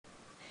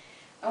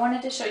I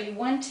wanted to show you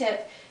one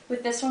tip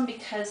with this one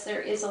because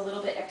there is a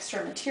little bit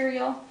extra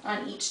material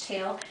on each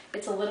tail.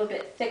 It's a little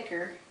bit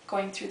thicker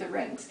going through the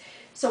rings.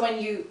 So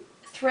when you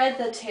thread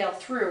the tail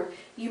through,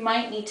 you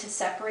might need to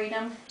separate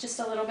them just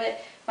a little bit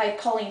by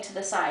pulling to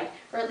the side,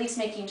 or at least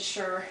making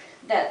sure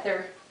that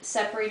they're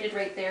separated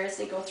right there as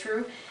they go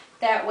through.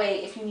 That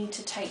way, if you need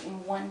to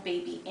tighten one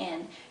baby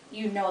in,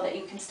 you know that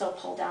you can still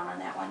pull down on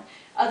that one.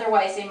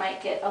 Otherwise, they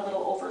might get a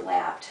little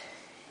overlapped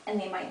and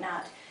they might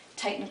not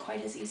tighten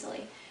quite as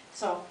easily.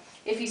 So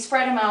if you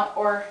spread them out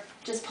or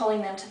just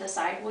pulling them to the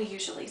side will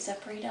usually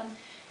separate them,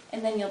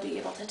 and then you'll be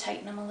able to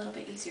tighten them a little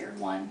bit easier,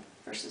 one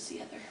versus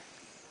the other.